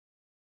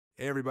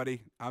Hey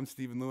everybody, I'm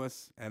Stephen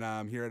Lewis, and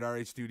I'm here at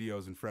RH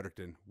Studios in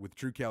Fredericton with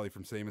Drew Kelly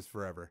from Same as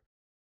Forever.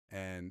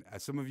 And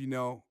as some of you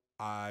know,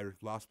 I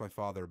lost my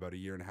father about a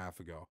year and a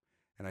half ago,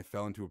 and I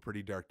fell into a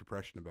pretty dark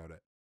depression about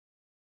it.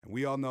 And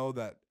we all know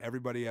that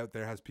everybody out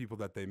there has people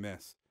that they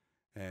miss.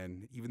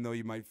 And even though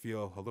you might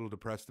feel a little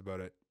depressed about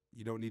it,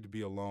 you don't need to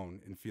be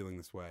alone in feeling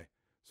this way.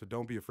 So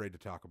don't be afraid to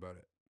talk about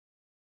it.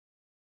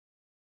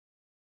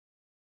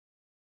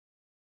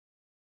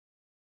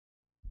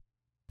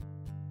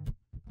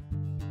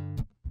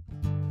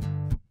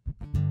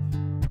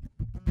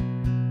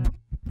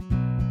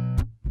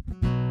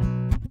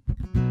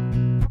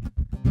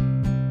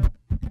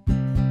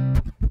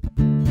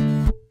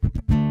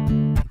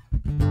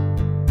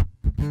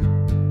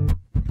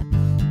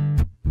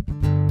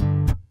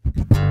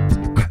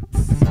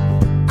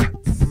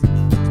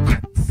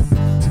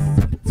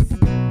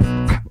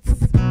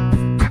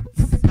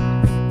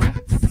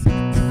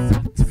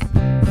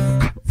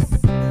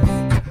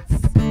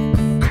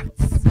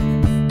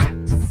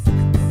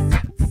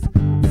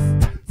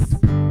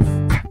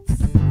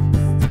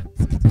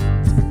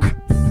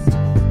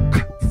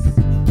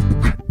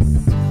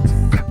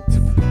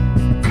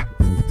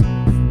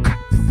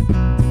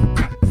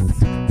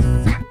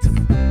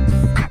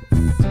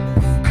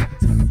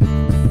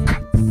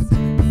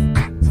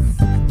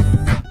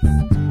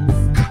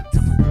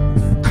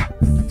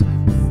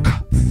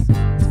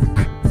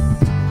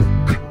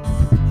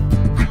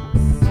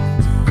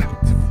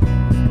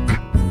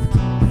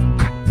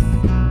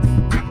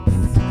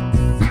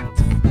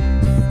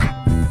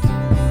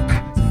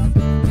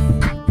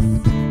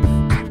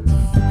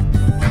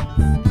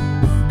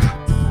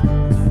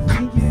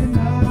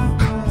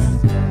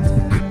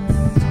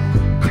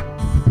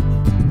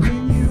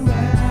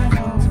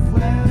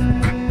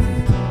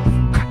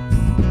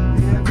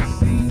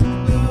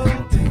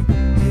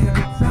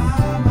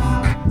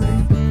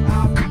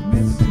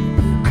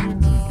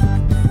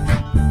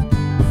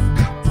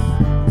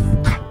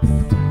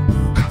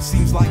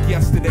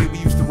 Yesterday we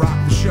used to rock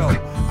the show.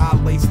 I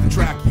laced the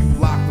track, you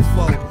locked the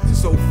flow.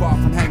 So far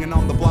from hanging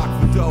on the block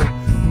for dough.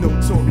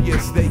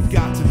 Notorious, they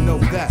got to know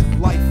that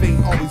life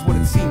ain't always what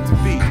it seemed to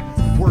be.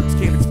 Words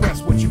can't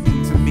express what you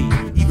mean to me.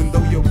 Even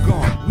though you're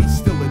gone, we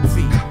still a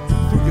team.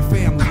 Through your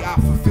family, I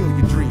fulfill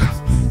your dreams.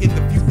 In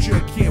the future,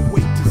 can't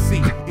wait to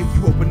see if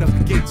you open up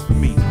the gates for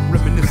me.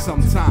 Reminisce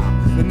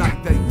sometime, the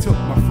night that he took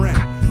my friend.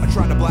 I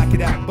try to black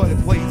it out, but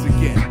it plays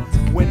again.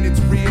 When it's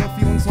real,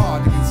 feeling's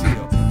hard to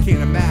conceal.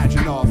 Can't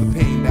imagine all the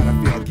pain that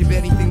I feel. I'd give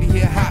anything to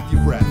hear half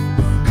your breath.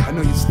 I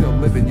know you're still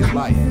living your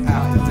life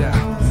after death.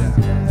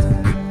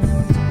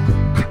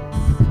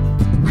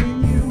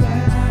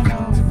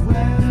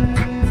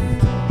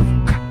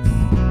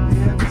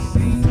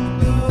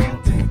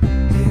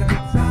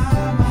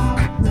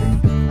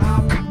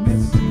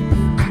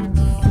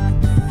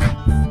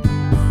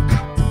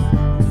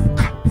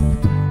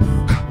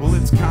 Well,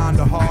 it's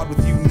kinda hard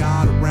with you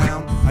not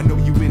around. I know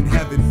you in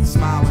heaven,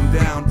 smiling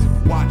down,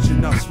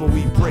 watching us while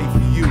we pray for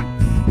you.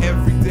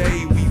 Every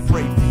day we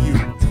pray for you,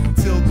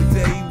 till the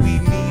day we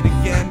meet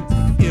again.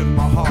 In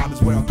my heart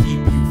is where I'll keep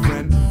you,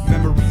 friend.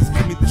 Memories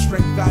give me the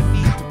strength I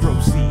need to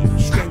proceed,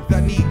 strength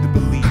I need to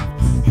believe.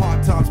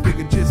 Hard times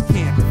bigger just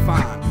can't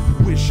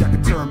define. Wish I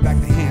could turn back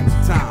the hands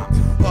of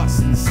time. Us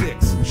and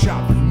six,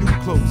 shopping new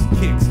clothes and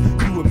kicks.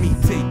 You and me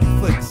taking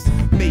flicks,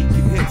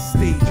 making hits,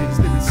 stages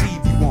they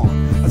receive you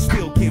on. I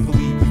still can't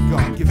believe you're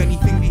gone. Give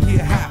anything to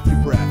hear half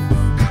your breath.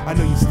 I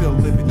know you're still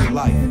living your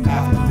life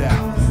after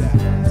death.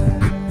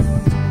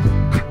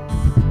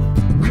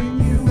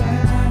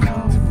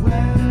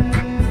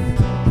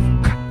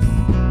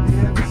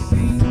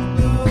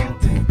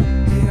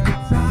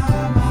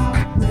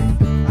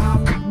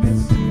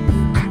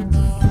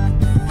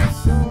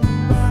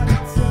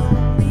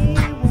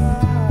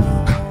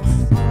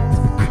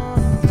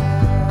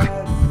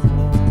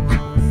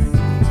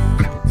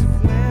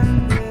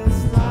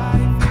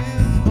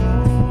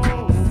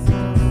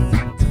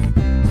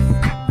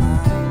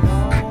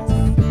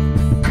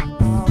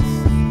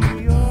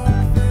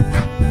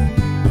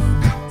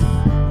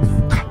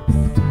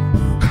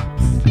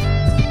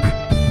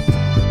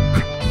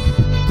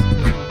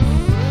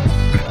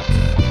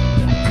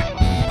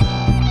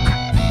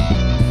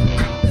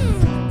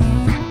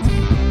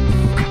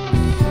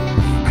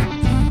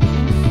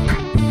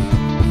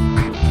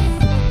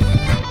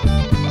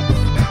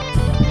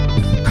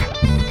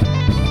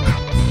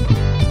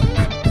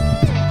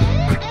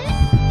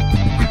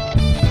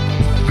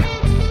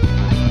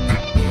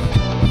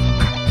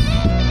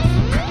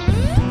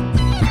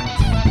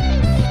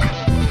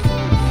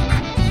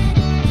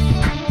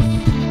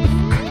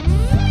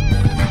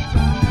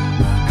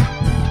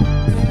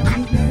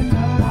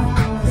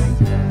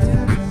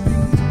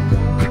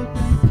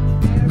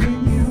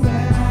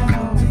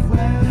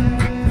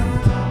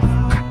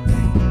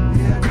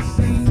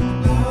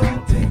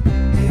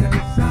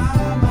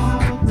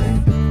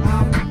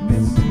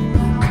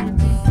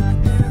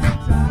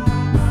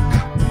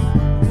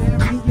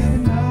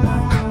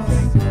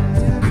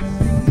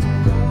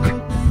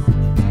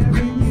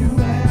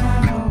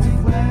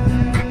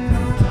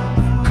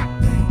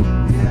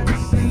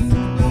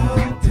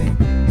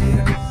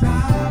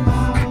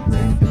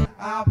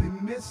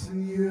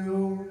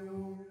 you.